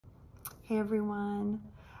Hey everyone,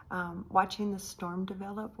 watching the storm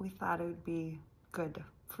develop, we thought it would be good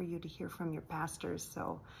for you to hear from your pastors.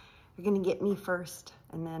 So you're going to get me first,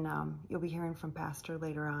 and then you'll be hearing from Pastor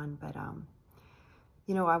later on. But,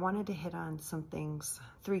 I wanted to hit on some things,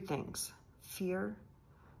 3 things: fear,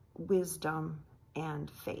 wisdom, and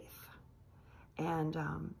faith. And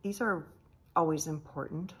these are always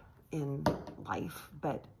important in life,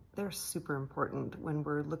 but they're super important when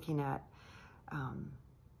we're looking at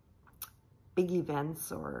big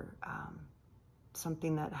events or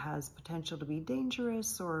something that has potential to be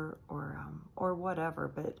dangerous or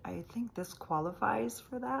whatever. But I think this qualifies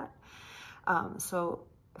for that. So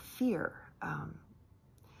fear,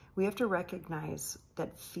 we have to recognize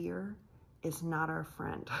that fear is not our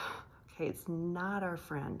friend. Okay, it's not our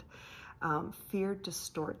friend. Fear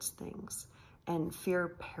distorts things, and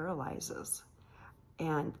fear paralyzes.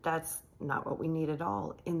 And that's not what we need at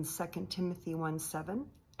all. In 2 Timothy 1:7,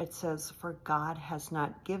 it says, "For God has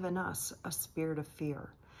not given us a spirit of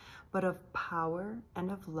fear, but of power and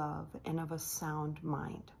of love and of a sound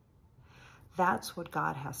mind." That's what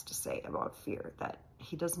God has to say about fear, that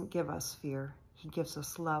he doesn't give us fear. He gives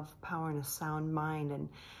us love, power, and a sound mind. And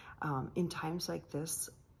in times like this,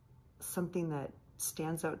 something that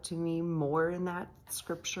stands out to me more in that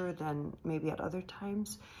scripture than maybe at other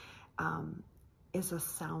times is a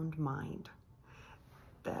sound mind.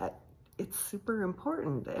 That it's super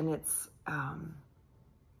important, and it's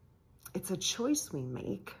a choice we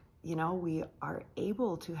make. We are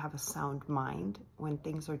able to have a sound mind when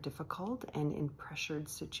things are difficult and in pressured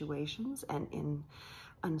situations and in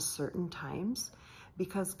uncertain times,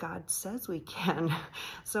 because God says we can.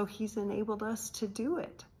 So he's enabled us to do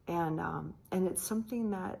it. And it's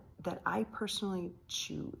something that I personally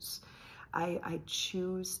choose. I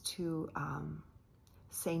choose to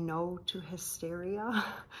say no to hysteria.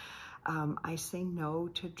 I say no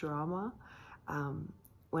to drama.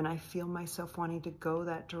 When I feel myself wanting to go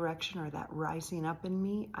that direction or that rising up in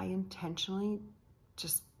me, I intentionally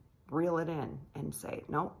just reel it in and say,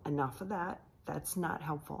 no, enough of that. That's not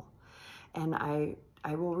helpful. And I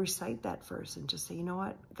will recite that verse and just say, you know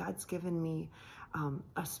what? God's given me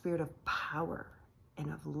a spirit of power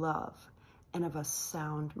and of love and of a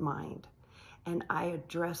sound mind. And I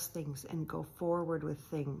address things and go forward with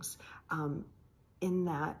things in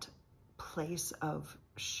that place of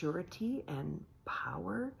surety and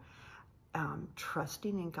power,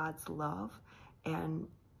 trusting in God's love and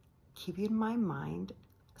keeping my mind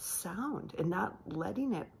sound and not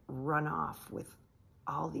letting it run off with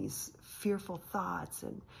all these fearful thoughts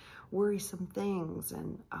and worrisome things.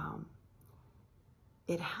 And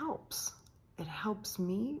it helps. It helps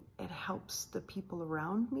me. It helps the people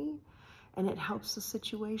around me. And it helps the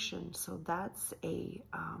situation. So that's a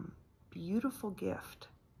beautiful gift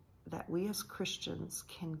that we as Christians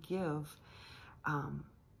can give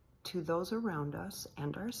to those around us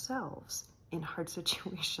and ourselves in hard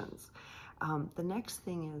situations. The next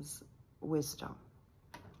thing is wisdom.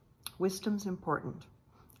 Wisdom's important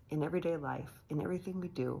in everyday life, in everything we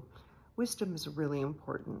do. Wisdom is really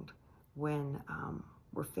important when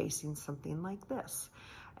we're facing something like this.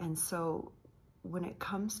 And so when it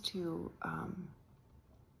comes to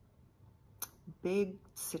big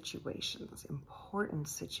situations, important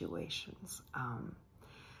situations,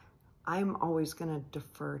 I'm always going to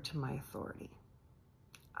defer to my authority.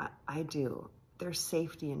 I do. There's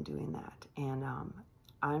safety in doing that. And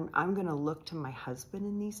I'm going to look to my husband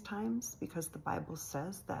in these times, because the Bible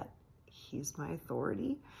says that he's my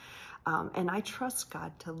authority. And I trust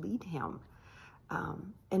God to lead him.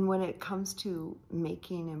 And when it comes to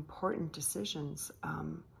making important decisions,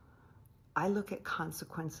 I look at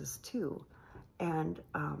consequences too. And,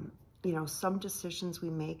 some decisions we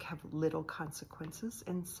make have little consequences,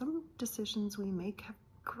 and some decisions we make have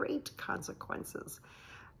great consequences.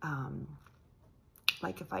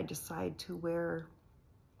 Like if I decide to wear,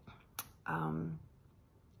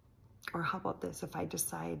 or how about this? If I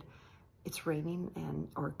decide it's raining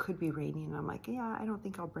or it could be raining, and I'm like, yeah, I don't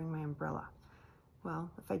think I'll bring my umbrella. Well,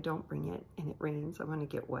 if I don't bring it and it rains, I'm going to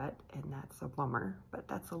get wet, and that's a bummer, but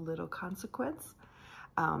that's a little consequence.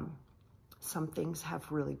 Some things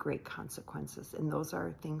have really great consequences, and those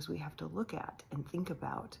are things we have to look at and think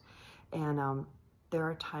about. And there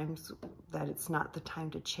are times that it's not the time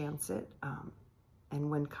to chance it. And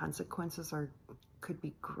when consequences could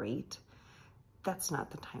be great, that's not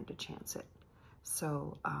the time to chance it.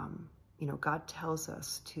 So, God tells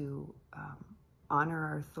us to honor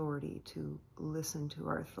our authority, to listen to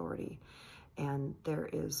our authority. And there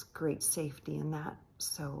is great safety in that.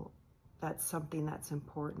 So that's something that's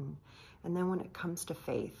important. And then when it comes to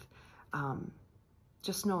faith,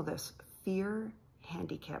 just know this: fear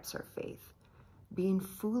handicaps our faith. Being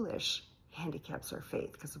foolish handicaps our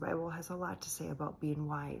faith, because the Bible has a lot to say about being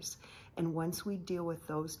wise. And once we deal with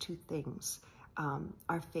those two things,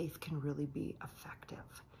 our faith can really be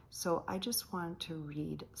effective. So I just want to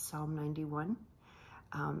read Psalm 91.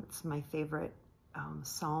 It's my favorite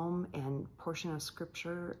psalm and portion of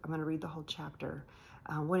scripture. I'm going to read the whole chapter.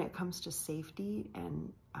 When it comes to safety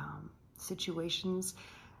and situations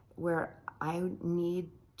where I need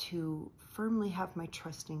to firmly have my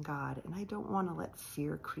trust in God, and I don't want to let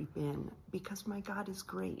fear creep in, because my God is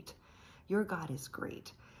great. Your God is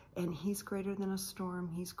great, and He's greater than a storm.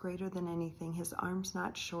 He's greater than anything. His arm's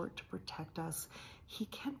not short to protect us. He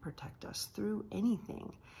can protect us through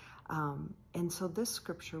anything. And so this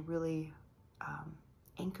scripture really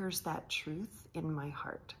anchors that truth in my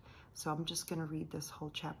heart. So I'm just going to read this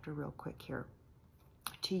whole chapter real quick here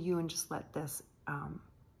to you, and just let this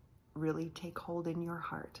really take hold in your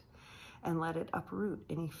heart, and let it uproot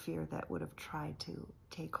any fear that would have tried to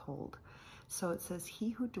take hold. So it says,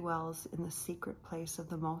 "He who dwells in the secret place of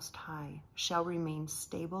the Most High shall remain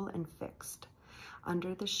stable and fixed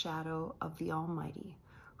under the shadow of the Almighty,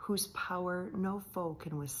 whose power no foe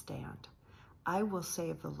can withstand. I will say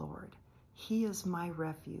of the Lord, He is my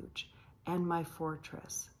refuge and my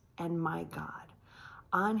fortress and my God.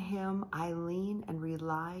 On Him I lean and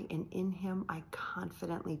rely, and in Him I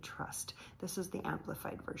confidently trust." This is the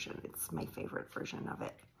Amplified version. It's my favorite version of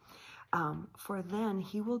it. "For then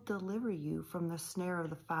He will deliver you from the snare of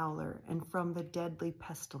the fowler and from the deadly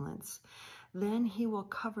pestilence. Then He will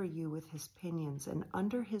cover you with His pinions, and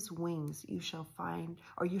under His wings you shall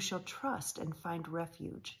trust and find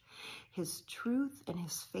refuge. His truth and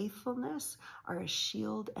His faithfulness are a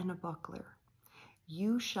shield and a buckler.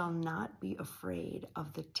 You shall not be afraid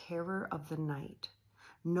of the terror of the night,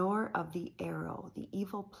 nor of the arrow, the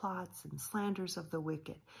evil plots and slanders of the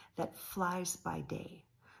wicked that flies by day,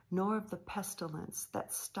 nor of the pestilence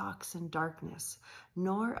that stalks in darkness,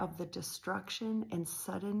 nor of the destruction and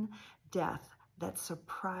sudden death that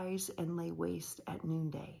surprise and lay waste at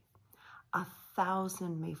noonday.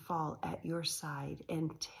 1,000 may fall at your side,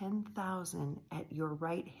 and 10,000 at your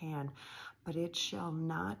right hand, but it shall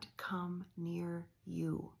not come near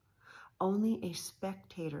you. Only a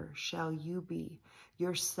spectator shall you be,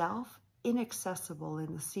 yourself inaccessible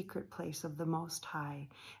in the secret place of the Most High,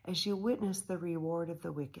 as you witness the reward of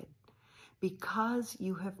the wicked. Because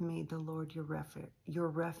you have made the Lord your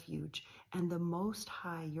refuge, and the Most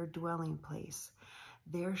High your dwelling place,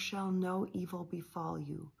 there shall no evil befall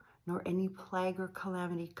you, nor any plague or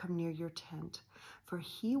calamity come near your tent. For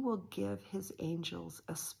He will give His angels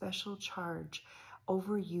a special charge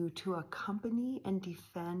over you to accompany and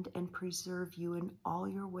defend and preserve you in all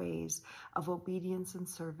your ways of obedience and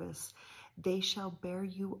service. They shall bear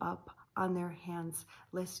you up on their hands,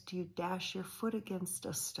 lest you dash your foot against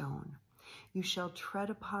a stone. You shall tread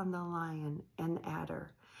upon the lion and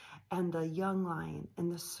adder, and the young lion and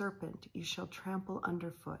the serpent you shall trample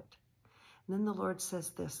underfoot." And then the Lord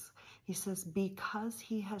says this. He says, "Because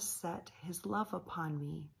He has set His love upon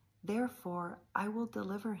me, therefore I will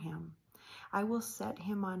deliver Him. I will set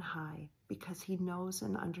Him on high, because He knows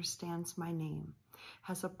and understands my name,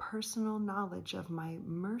 has a personal knowledge of my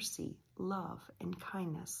mercy, love, and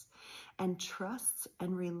kindness, and trusts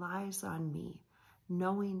and relies on me,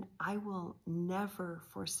 knowing I will never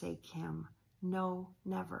forsake him. No,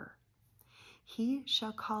 never. He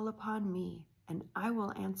shall call upon me, and I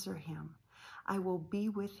will answer him. I will be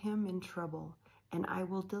with him in trouble, and I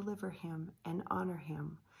will deliver him and honor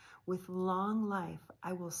him. With long life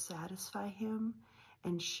I will satisfy him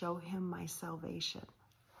and show him my salvation.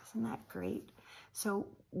 Isn't that great? So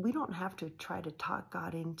we don't have to try to talk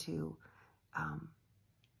God into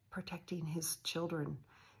protecting his children.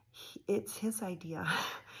 It's his idea.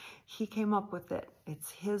 He came up with it.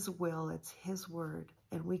 It's his will. It's his word.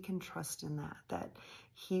 And we can trust in that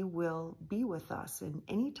he will be with us in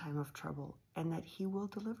any time of trouble and that he will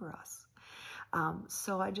deliver us.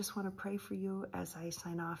 So I just want to pray for you as I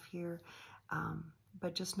sign off here.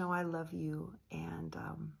 But just know I love you, and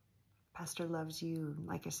Pastor loves you.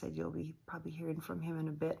 Like I said, you'll be probably hearing from him in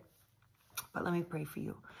a bit. But let me pray for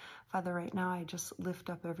you. Father, right now I just lift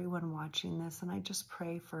up everyone watching this, and I just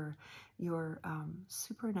pray for your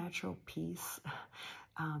supernatural peace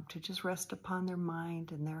to just rest upon their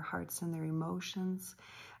mind and their hearts and their emotions.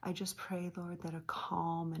 I just pray, Lord, that a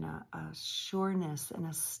calm and a sureness and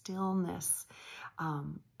a stillness,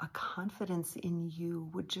 a confidence in you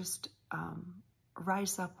would just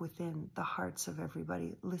rise up within the hearts of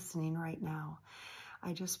everybody listening right now.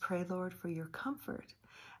 I just pray, Lord, for your comfort,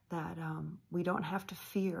 that we don't have to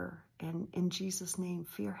fear. And in Jesus' name,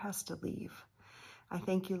 fear has to leave. I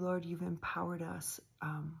thank you, Lord, you've empowered us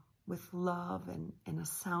with love and a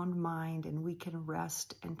sound mind, and we can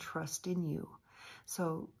rest and trust in you.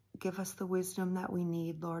 So give us the wisdom that we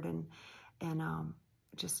need, Lord, and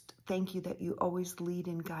just thank you that you always lead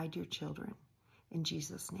and guide your children. In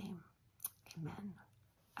Jesus' name, amen.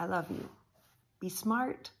 I love you. Be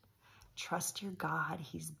smart. Trust your God.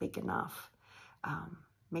 He's big enough.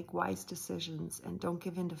 Make wise decisions and don't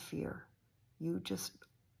give in to fear. You just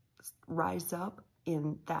rise up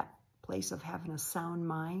in that place of having a sound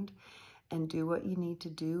mind and do what you need to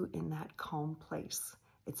do in that calm place.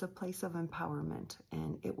 It's a place of empowerment,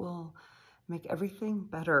 and it will make everything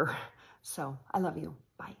better. So I love you.